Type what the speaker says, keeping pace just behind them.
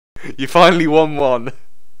You finally won one.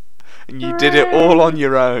 And you did it all on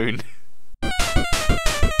your own.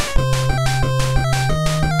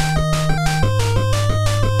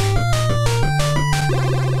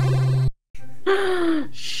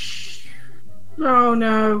 Oh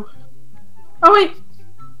no. Oh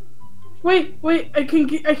wait, I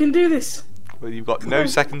can do this. Well, you've got no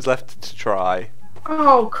seconds left to try.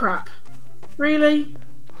 Oh crap. Really?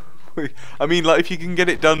 I mean, like, if you can get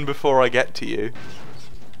it done before I get to you.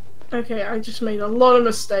 Okay, I just made a lot of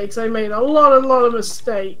mistakes. I made a lot of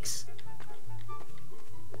mistakes.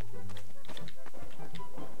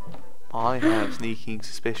 I have a sneaking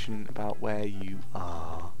suspicion about where you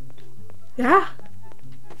are. Yeah?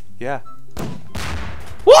 Yeah.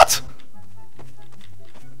 What?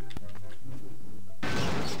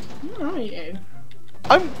 Where are you?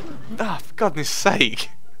 For goodness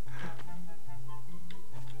sake.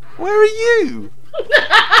 Where are you?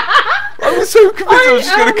 I was so convinced I was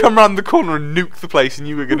just going to come round the corner and nuke the place and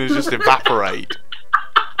you were going to just evaporate.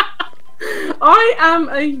 I am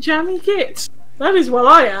a jammy git. That is what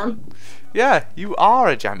I am. Yeah, you are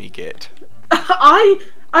a jammy git. I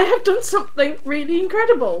have done something really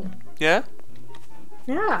incredible. Yeah?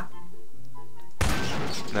 Yeah.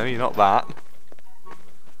 No, you're not that.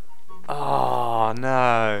 Oh,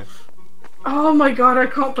 no. Oh my god, I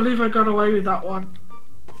can't believe I got away with that one.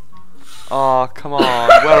 Oh, come on.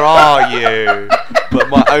 Where are you? But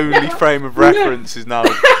my only frame of reference is now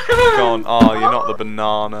gone. Oh, you're not the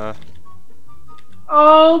banana.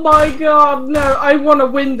 Oh my god, no. I want to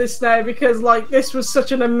win this now because, like, this was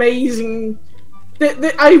such an amazing...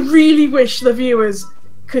 I really wish the viewers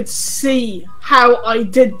could see how I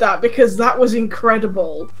did that because that was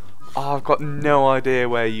incredible. Oh, I've got no idea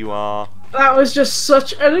where you are. That was just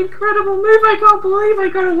such an incredible move. I can't believe I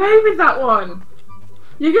got away with that one.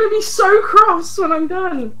 You're gonna be so cross when I'm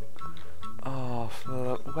done. Oh,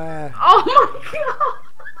 where? Oh my god!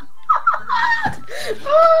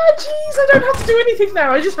 Oh jeez, I don't have to do anything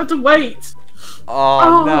now. I just have to wait.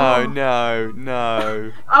 Oh,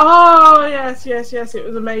 no. Oh yes. It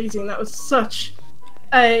was amazing. That was such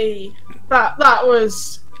a that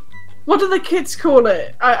was. What do the kids call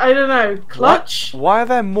it? I don't know. Clutch? Why are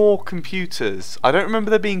there more computers? I don't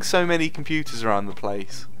remember there being so many computers around the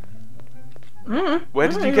place. Where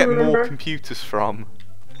did you get more computers from?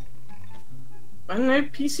 I don't know,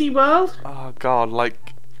 PC World? Oh god,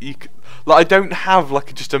 like I don't have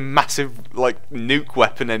like just a massive like nuke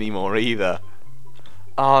weapon anymore either.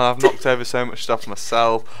 Oh, I've knocked over so much stuff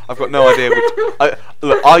myself. I've got no idea which.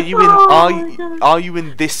 Look, are you in? Are you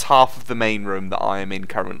in this half of the main room that I am in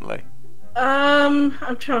currently? I'm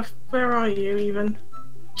trying to. Where are you even?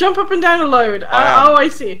 Jump up and down a load. Oh, I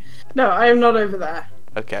see. No, I am not over there.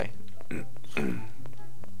 Okay.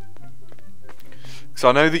 So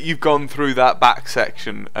I know that you've gone through that back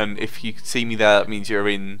section, and if you can see me there, that means you're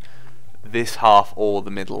in this half or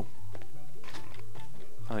the middle.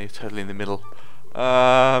 Oh, you're totally in the middle.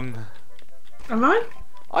 Am I?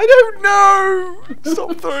 I don't know!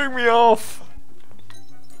 Stop throwing me off!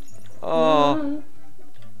 Oh.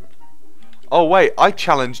 Oh wait, I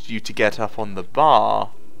challenged you to get up on the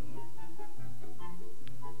bar.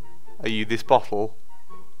 Are you this bottle?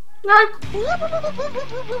 No.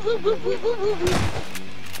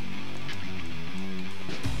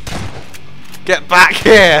 Get back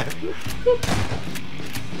here!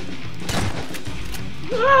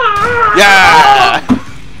 Yeah!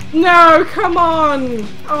 No, come on!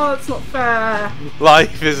 Oh, that's not fair.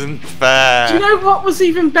 Life isn't fair. Do you know what was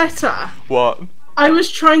even better? What? I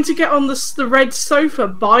was trying to get on the red sofa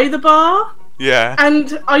by the bar. Yeah.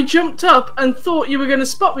 And I jumped up and thought you were going to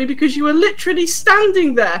spot me because you were literally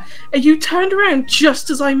standing there. And you turned around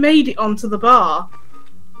just as I made it onto the bar.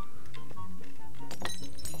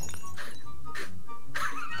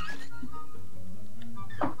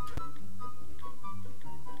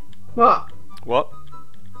 What? What?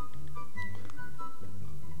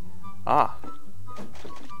 Ah.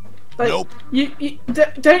 Like, nope.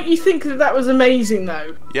 Don't you think that was amazing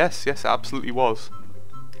though? Yes, it absolutely was.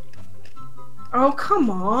 Oh, come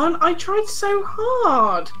on. I tried so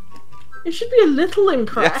hard. You should be a little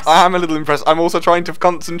impressed. Yes, I am a little impressed. I'm also trying to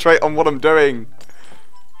concentrate on what I'm doing.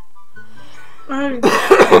 Oh,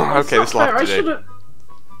 okay, this will have to do.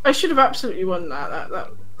 I should have absolutely won that.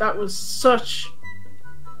 That was such...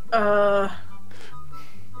 that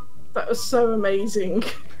was so amazing.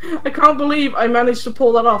 I can't believe I managed to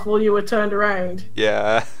pull that off while you were turned around.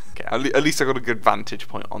 Yeah. Okay, at least I got a good vantage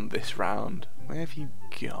point on this round. Where have you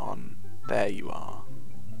gone? There you are.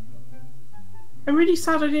 I'm really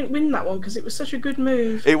sad I didn't win that one because it was such a good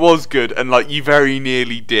move. It was good, and like you very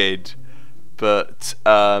nearly did, but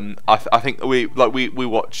I think we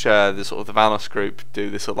watch the sort of the Vanos group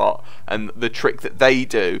do this a lot, and the trick that they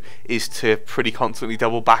do is to pretty constantly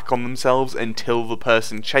double back on themselves until the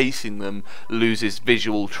person chasing them loses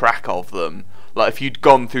visual track of them. Like if you'd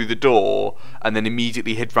gone through the door and then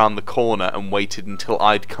immediately hid round the corner and waited until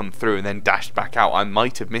I'd come through and then dashed back out, I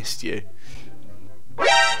might have missed you.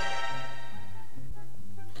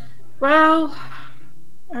 Well,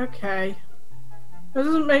 okay. That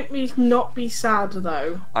doesn't make me not be sad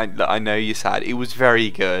though. I know you're sad. It was very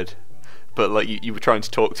good. But like you were trying to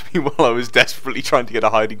talk to me while I was desperately trying to get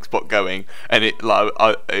a hiding spot going, and it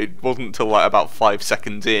wasn't until like about 5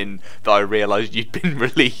 seconds in that I realised you'd been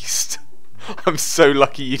released. I'm so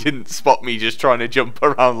lucky you didn't spot me just trying to jump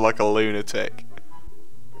around like a lunatic.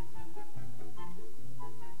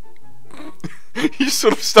 You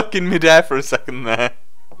sort of stuck in midair for a second there.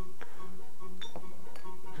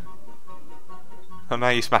 Oh, now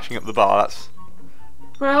you're smashing up the bar. That's...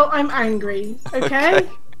 Well, I'm angry. Okay.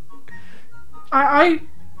 I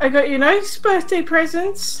got you nice birthday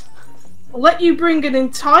presents. I'll let you bring an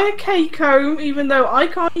entire cake home, even though I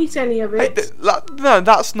can't eat any of it. Hey, no,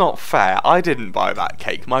 that's not fair. I didn't buy that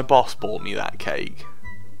cake. My boss bought me that cake.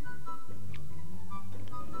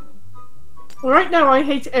 Right now, I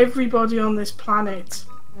hate everybody on this planet.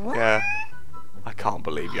 Yeah. I can't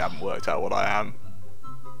believe you haven't worked out what I am.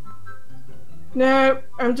 No,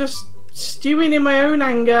 I'm just stewing in my own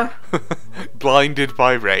anger. Blinded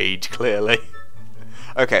by rage, clearly.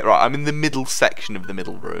 Okay, right, I'm in the middle section of the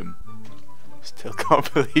middle room. Still can't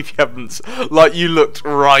believe you haven't... Like, you looked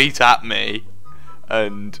right at me.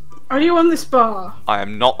 And... Are you on this bar? I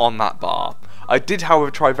am not on that bar. I did,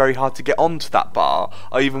 however, try very hard to get onto that bar.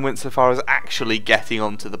 I even went so far as actually getting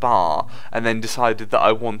onto the bar, and then decided that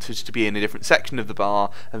I wanted to be in a different section of the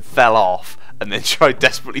bar, and fell off, and then tried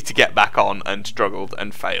desperately to get back on, and struggled,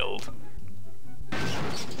 and failed.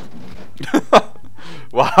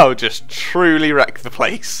 Wow, just truly wrecked the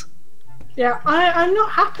place. Yeah, I'm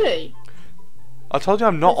not happy. I told you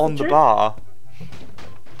I'm not on the bar.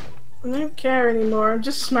 I don't care anymore. I'm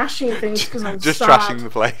just smashing things because I'm just sad. trashing the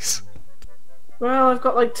place. Well, I've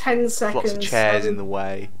got like 10 seconds. Lots of chairs in the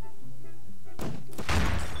way.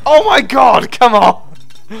 Oh my god, come on!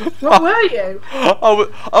 What were you?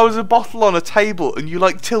 I was a bottle on a table and you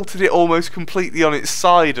like tilted it almost completely on its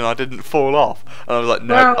side and I didn't fall off. And I was like,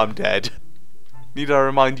 no, well, I'm dead. Need I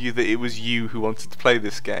remind you that it was you who wanted to play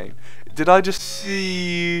this game? Did I just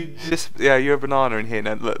see you? Yeah, you're a banana in here.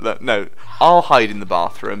 No, look, no. I'll hide in the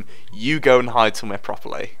bathroom. You go and hide somewhere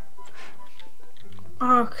properly.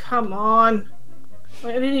 Oh, come on.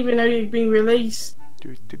 I didn't even know you'd been released.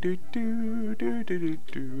 I'm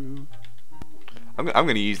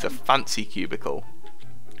going to use the fancy cubicle.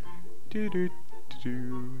 Is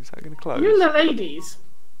that going to close? You and the ladies.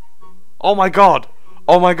 Oh my god!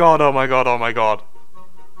 Oh my god, oh my god, oh my god.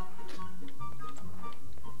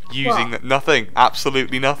 Using nothing,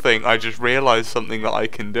 absolutely nothing. I just realised something that I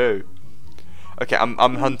can do. Okay, I'm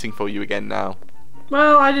hunting for you again now.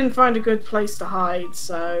 Well, I didn't find a good place to hide,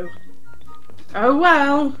 so... Oh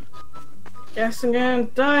well. Guess I'm gonna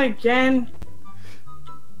die again.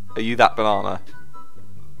 Are you that banana?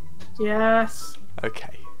 Yes.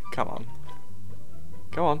 Okay, come on.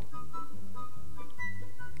 Go on.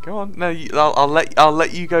 Go on. No, I'll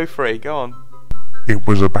let you go free. Go on. It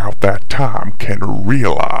was about that time Ken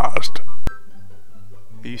realized.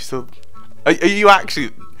 Are you still... Are you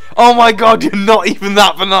actually... Oh my god, you're not even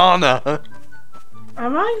that banana!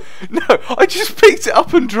 Am I? No, I just picked it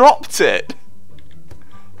up and dropped it!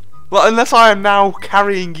 Well, unless I am now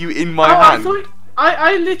carrying you in my hand.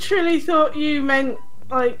 I literally thought you meant,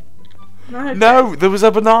 like... Okay. No, there was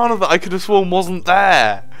a banana that I could have sworn wasn't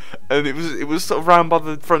there. And it was sort of round by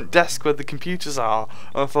the front desk where the computers are.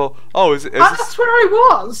 And I thought, oh, is That's where I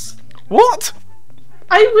was! What?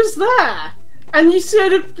 I was there! And you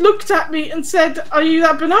sort of looked at me and said, are you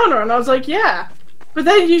that banana? And I was like, yeah. But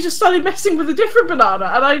then you just started messing with a different banana,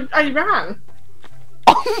 and I ran.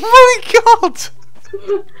 Oh my god!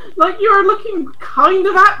 Like, you were looking kind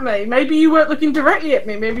of at me. Maybe you weren't looking directly at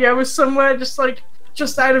me. Maybe I was somewhere just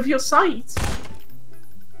out of your sight.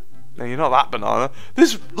 No, you're not that banana.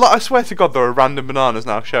 I swear to god, there are random bananas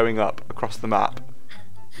now showing up across the map.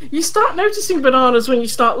 You start noticing bananas when you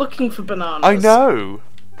start looking for bananas. I know!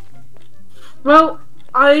 Well,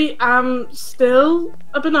 I am still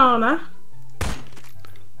a banana.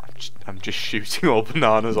 I'm just shooting all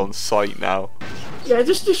bananas on sight now. Yeah,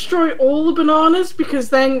 just destroy all the bananas, because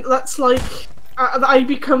then that's like... I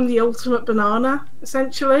become the ultimate banana,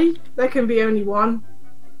 essentially. There can be only one.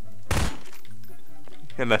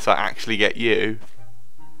 Unless I actually get you.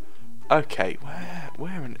 Okay,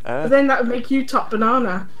 Where on But earth? then that would make you top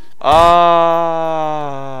banana.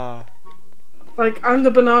 Ah. Like, I'm the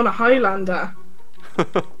banana Highlander.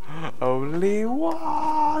 Only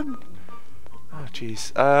one. Oh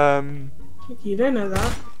jeez. You don't know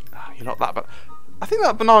that. You're not that bad. I think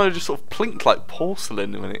that banana just sort of plinked like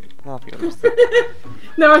porcelain when it. Oh, I think I missed it.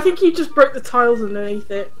 No, I think you just broke the tiles underneath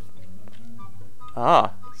it.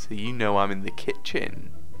 Ah, so you know I'm in the kitchen.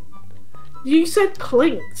 You said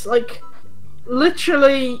plinked, like,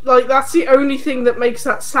 literally, like, that's the only thing that makes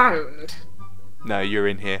that sound. No, you're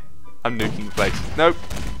in here. I'm nuking the place. Nope.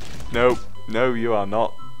 Nope. No, you are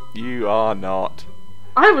not. You are not.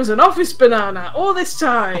 I was an office banana all this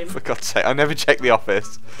time. For God's sake, I never check the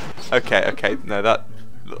office. Okay, okay, no, that.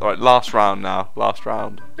 Alright, last round now. Last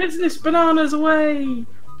round. Business bananas away.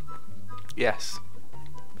 Yes.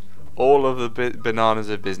 All of the bananas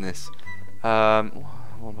are business. What am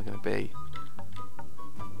I going to be?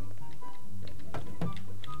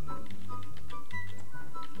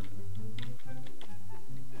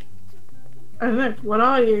 I don't know, what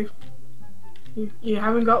are you? You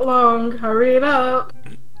haven't got long, hurry it up.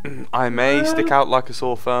 I may stick out like a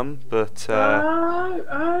sore thumb, but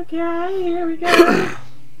Oh, okay, here we go.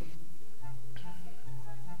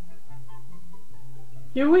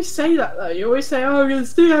 You always say that though, you always say, oh, I'm gonna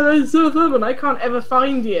stick out like a sore thumb, and I can't ever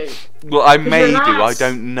find you. well, I may do. you're an I ass.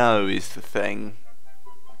 don't know is the thing.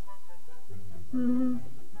 Mm.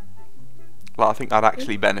 Well, I think I'd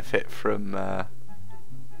actually benefit from.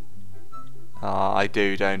 I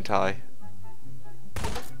do, don't I?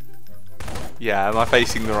 Yeah, am I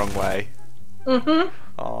facing the wrong way?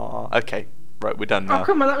 Mm-hmm. Okay. Right, we're done now. Oh,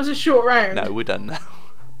 come on, that was a short round. No, we're done now.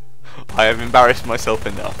 I have embarrassed myself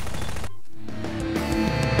enough.